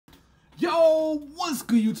Yo, what's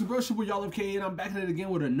good, YouTube? Bro, it's your boy YallLoveKae, and I'm back at it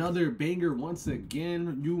again with another banger once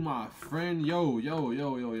again. You, my friend. Yo, y'all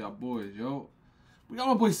boys, yo. We got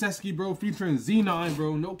my boy Sexski, bro, featuring Z9,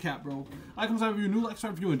 bro. No cap, bro. Like, subscribe if you're new, like,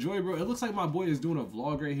 subscribe if you enjoy, bro. It looks like my boy is doing a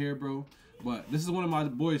vlog right here, bro. But this is one of my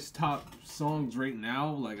boy's top songs right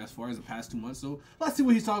now, like, as far as the past 2 months. So, let's see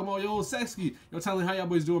what he's talking about. Yo, Sexski. Yo, tell me how y'all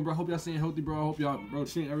boys doing, bro. Hope y'all staying healthy, bro. I hope y'all, bro,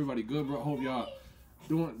 treating everybody good, bro. I hope y'all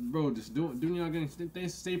doing y'all getting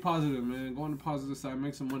things. Stay positive, man. Go on the positive side,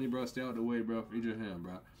 make some money, bro. Stay out the way, bro. Feed your hand,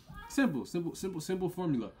 bro. Simple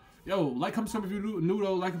formula. Yo, like, comment, subscribe if you new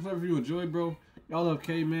though. Like, subscribe if you enjoy, bro.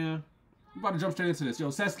 YallLoveKae, man. We about to jump straight into this. Yo,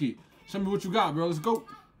 Sexski, show me what you got, bro. Let's go.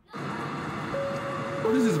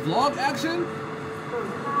 What is this, vlog action?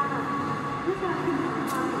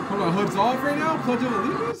 Hold on, hood's off right now. Pledge of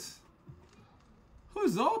Allegiance.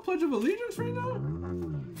 Hood's off. Pledge of Allegiance right now.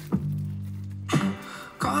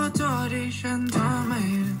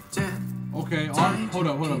 Okay, hold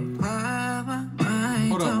up. Hold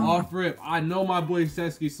up, off rip. I know my boy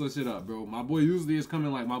Sexski switch it up, bro. My boy usually is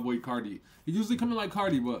coming like my boy Cardi. He usually coming like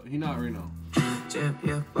Cardi, but he not right now.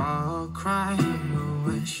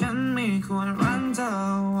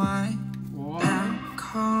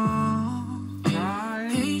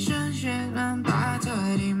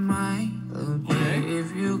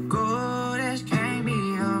 If you go, this can't be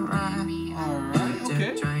alright. Alright,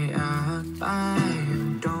 okay.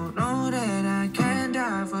 Don't know that I can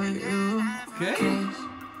die for you. Okay.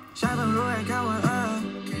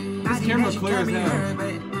 This camera clear as hell.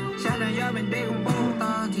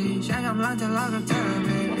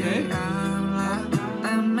 Okay.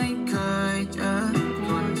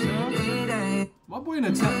 My boy in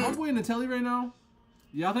the telly right now?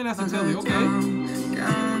 Yeah, I think that's a telly. Okay.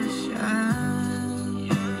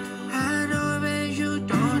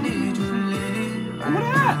 What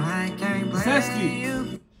that?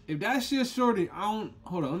 Sexski. If that shit shorty, I don't.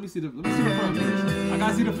 Hold on, let me see the front page. I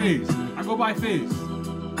gotta see the face. I go by face.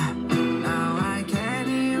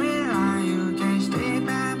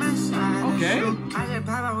 Okay. Okay.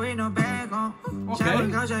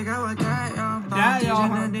 That y'all.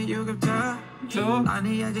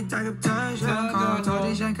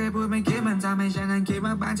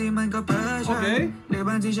 Okay.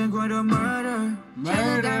 Murder.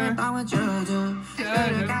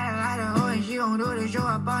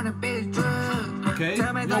 Okay.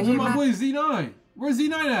 Yo, who my boy Z9? Where's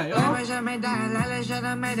Z9 at, yo?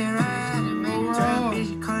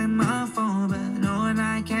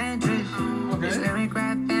 Okay.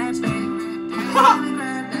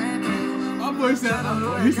 My boy said,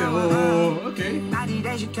 he said, oh, okay. Okay.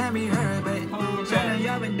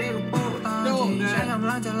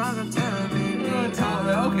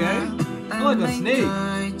 I like a snake.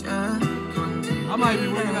 I might be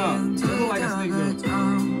working out. It look like a snake though.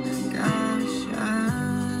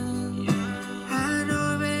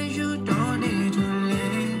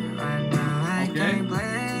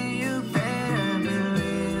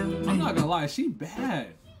 Lie, she bad.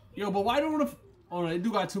 Yo, but why don't wanna? Oh no, they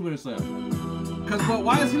do got 2 minutes left. Cause, but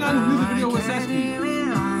why is he not in the music video with Sexski?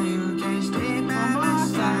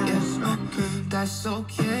 That's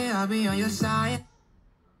okay, I'll be on your side.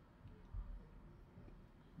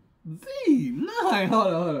 Z9, hold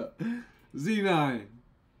up. Z9.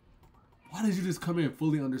 Why did you just come in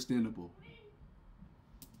fully understandable?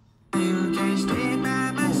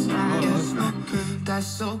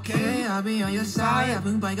 That's okay, I'll be on your side.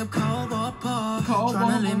 Trying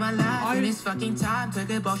to live my life in this fucking time.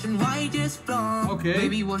 Okay.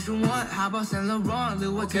 Baby, what you want? How about Saint Laurent?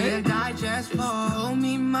 Okay. Hold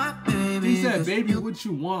me, my baby. He said, baby, what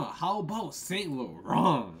you want? How about Saint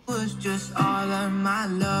Laurent? Was just all of my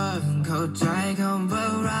love. Go try, come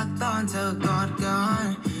rock on till God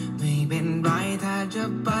gone.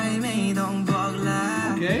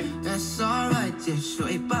 Okay. That's alright, justช่ว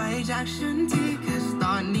ยไปจากฉันที cause ต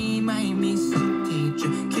อนนี้ไม่มีสุขที่จะ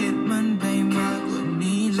คิดมันไปมากกว่า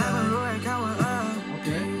นี้เลย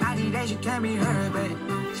Okay. ได้ฉันแค่ไม่ hurt baby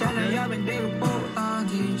ฉันอยากเป็นเด็กกับโป๊ะตอน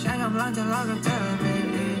ที่ฉันกำลังจะรอกับเธอ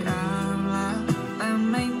baby แต่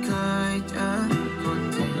ไม่เคยเจอคน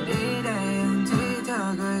ที่ดีได้อย่างที่เธอ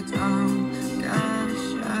เคยทำกับ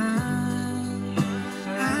ฉัน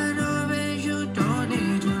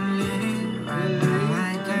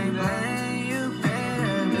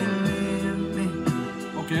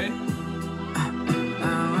Okay.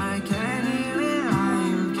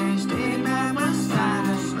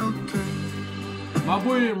 My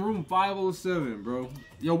boy in room 507, bro.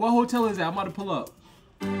 Yo, what hotel is that? I'm about to pull up.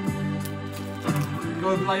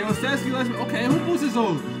 Yo, like, yo, Sexski, let's. Okay, who boosted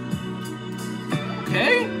those?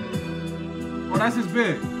 Okay. Oh, that's his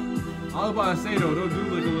bed. I was about to say though, those dudes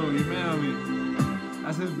look a little, you man,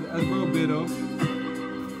 though.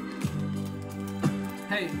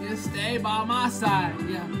 Hey, you stay by my side,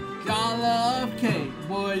 yeah. YallLoveKae,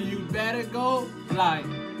 boy, you better go like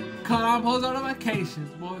cut on post notifications,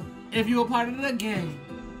 boy. If you a part of the game,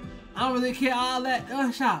 I don't really care all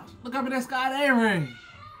that shots. Look up in that sky, they ring.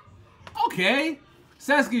 Okay,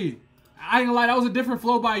 Sexski. I ain't gonna lie, that was a different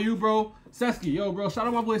flow by you, bro. Sexski, yo, bro, shout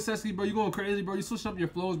out my boy Sexski, bro. You going crazy, bro. You switching up your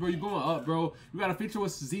flows, bro. You going up, bro. You got a feature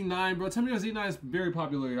with Z9, bro. Tell me if Z9 is very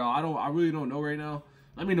popular, y'all. I really don't know right now.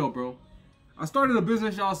 Let me know, bro. I started a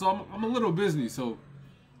business, y'all, so I'm a little busy, so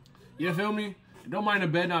you feel me? Don't mind the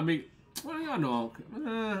bed not make. Well, y'all know.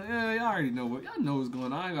 Yeah, y'all already know what. Y'all know what's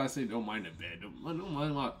going on. I ain't gotta say don't mind the bed. Don't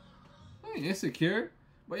mind my. I ain't insecure.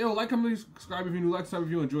 But yo, like, comment, subscribe if you new, like, subscribe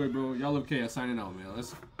if you enjoy, bro. YallLoveKae signing out, man.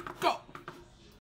 Let's.